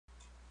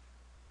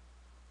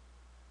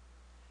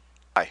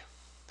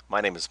My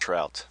name is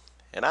Trout,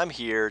 and I'm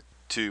here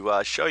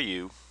to show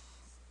you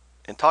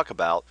and talk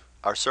about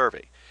our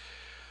survey.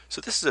 So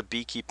this is a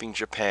Beekeeping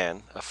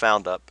Japan, a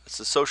Foundup.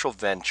 It's a social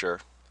venture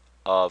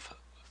of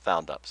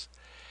Foundups.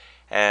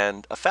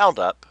 And a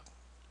Foundup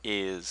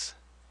is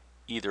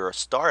either a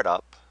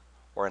startup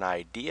or an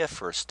idea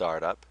for a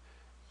startup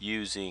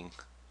using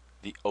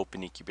the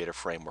Open Incubator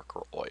Framework,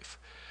 or OIF.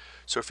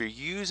 So if you're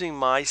using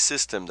my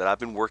system that I've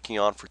been working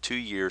on for 2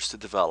 years to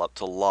develop,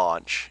 to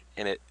launch,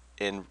 and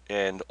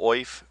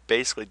OIF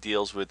basically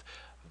deals with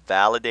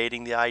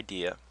validating the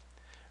idea,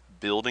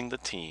 building the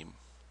team,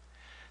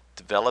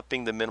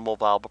 developing the minimal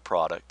viable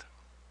product,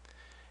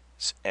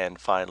 and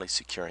finally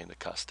securing the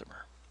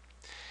customer.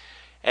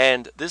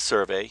 And this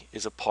survey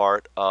is a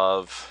part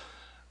of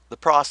the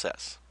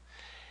process.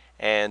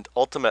 And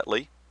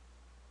ultimately,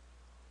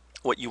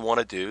 what you want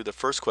to do, the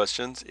first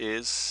question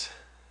is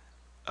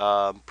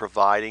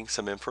providing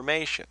some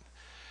information.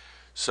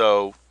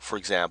 So, for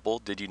example,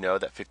 did you know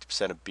that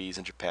 50% of bees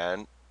in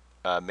Japan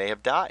may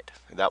have died?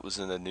 And that was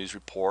in a news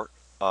report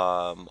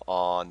and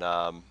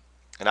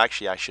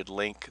actually I should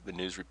link the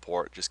news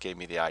report. It just gave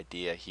me the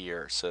idea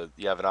here. So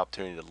you have an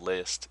opportunity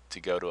to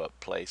go to a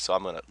place. So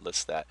I'm going to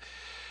list that.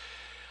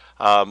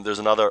 There's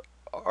another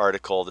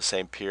article, the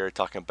same period,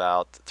 talking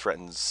about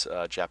threatens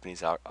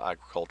Japanese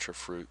agriculture,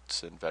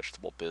 fruits, and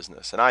vegetable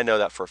business. And I know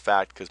that for a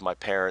fact because my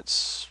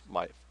parents,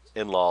 my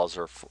in-laws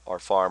are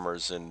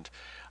farmers, and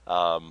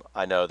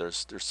I know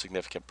there's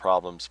significant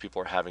problems.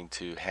 People are having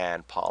to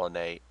hand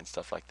pollinate and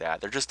stuff like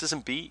that. There just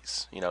isn't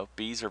bees.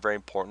 Bees are very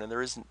important, and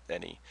there isn't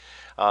any.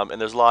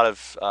 And there's a lot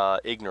of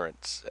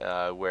ignorance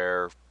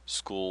where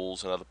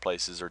schools and other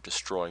places are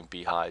destroying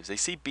beehives. They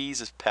see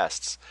bees as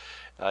pests.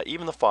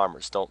 Even the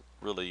farmers don't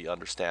really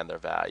understand their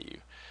value,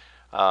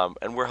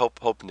 and we're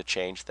hoping to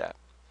change that.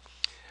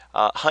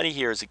 Honey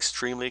here is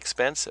extremely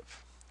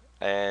expensive,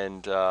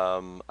 and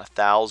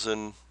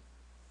 1,000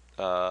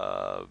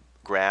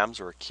 grams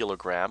or a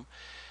kilogram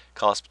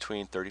costs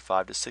between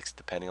 35 to 60,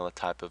 depending on the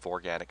type of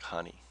organic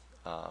honey.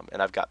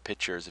 And I've got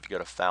pictures. If you go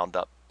to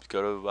Foundup,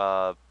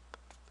 go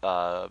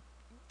to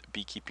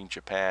Beekeeping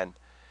Japan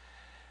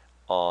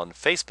on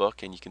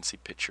Facebook, and you can see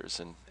pictures,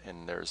 and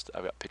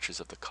I've got pictures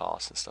of the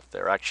cost and stuff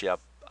there. Actually,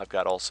 I've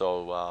got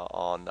also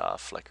on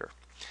Flickr.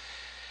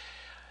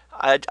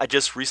 I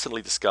just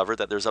recently discovered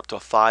that there's up to a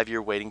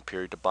 5-year waiting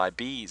period to buy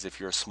bees if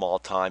you're a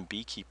small-time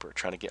beekeeper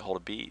trying to get hold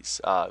of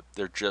bees.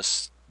 They're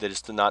just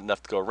not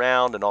enough to go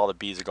around, and all the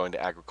bees are going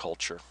to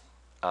agriculture,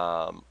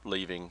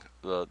 leaving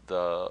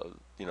the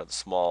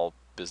small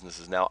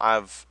businesses. Now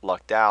I've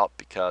lucked out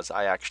because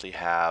I actually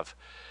have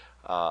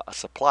a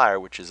supplier,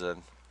 which is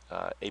an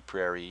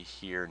apiary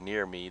here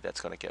near me, that's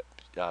going to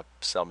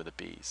sell me the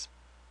bees.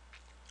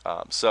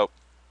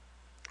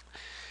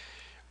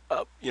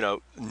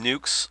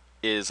 Nukes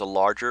is a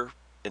larger.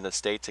 In the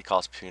States, it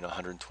costs between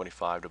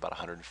 125 to about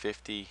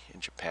 150. In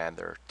Japan,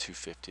 they're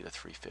 250 to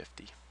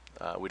 350.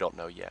 We don't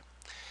know yet.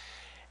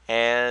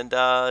 And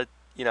I've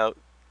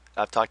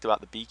talked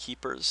about the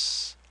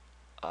beekeepers.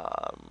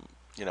 Um,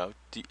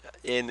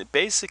 and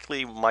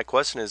basically my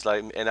question is,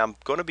 like, and I'm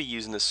going to be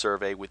using this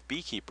survey with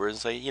beekeepers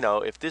and say,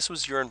 if this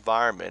was your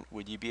environment,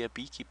 would you be a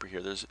beekeeper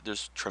here?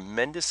 There's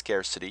tremendous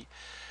scarcity.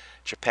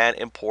 Japan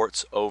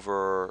imports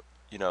over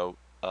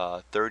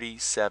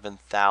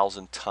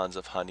 37,000 tons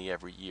of honey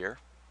every year,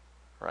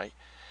 right?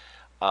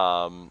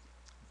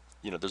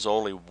 There's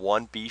only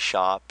one bee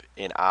shop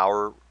in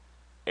our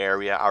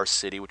area, our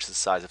city, which is the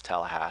size of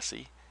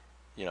Tallahassee,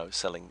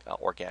 selling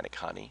organic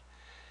honey,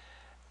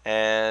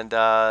 and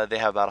they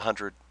have about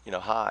 100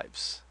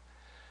 hives.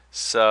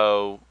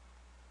 So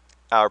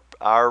our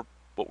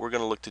what we're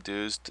going to look to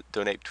do is to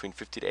donate between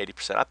 50 to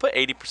 80%. I put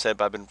 80%,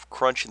 but I've been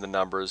crunching the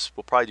numbers.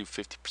 We'll probably do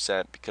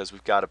 50% because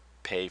we've got to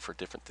pay for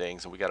different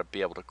things, and we got to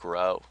be able to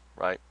grow,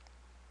 right?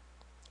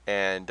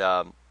 And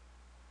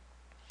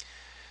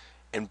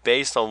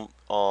based on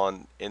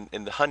and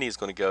the honey is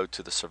going to go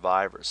to the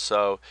survivors.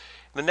 So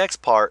the next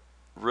part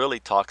really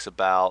talks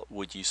about,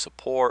 would you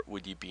support,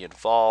 would you be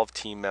involved,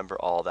 team member,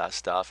 all that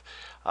stuff.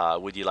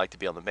 Would you like to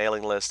be on the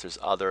mailing list? There's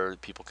other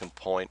people can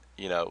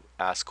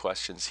ask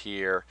questions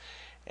here,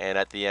 and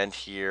at the end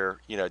here,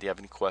 do you have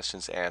any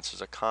questions,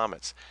 answers, or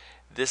comments?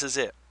 This is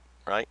it,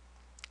 right?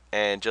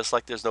 And just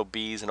like there's no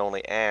bees and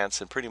only ants,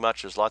 and pretty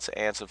much there's lots of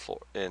ants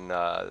in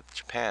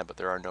Japan, but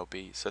there are no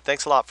bees. So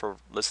thanks a lot for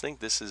listening.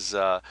 This is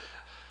a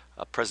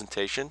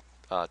presentation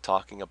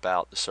talking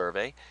about the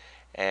survey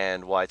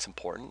and why it's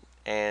important.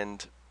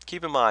 And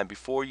keep in mind,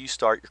 before you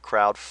start your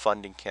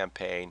crowdfunding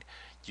campaign,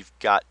 you've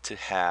got to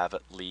have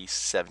at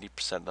least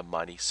 70% of the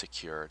money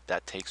secured.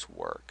 That takes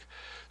work.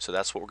 So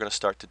that's what we're going to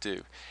start to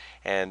do.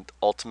 And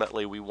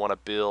ultimately, we want to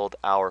build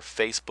our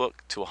Facebook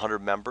to 100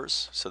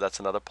 members. So that's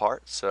another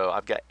part. So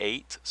I've got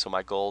 8. So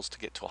my goal is to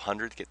get to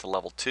 100, get to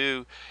level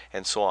 2,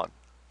 and so on.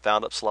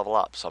 Foundups level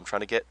up. So I'm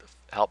trying to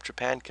help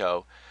Japan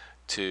Co.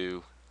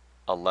 to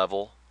a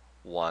level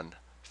 1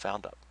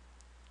 Foundup.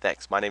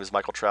 Thanks. My name is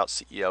Michael Trout,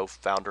 CEO,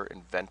 founder,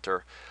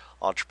 inventor,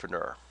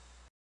 entrepreneur.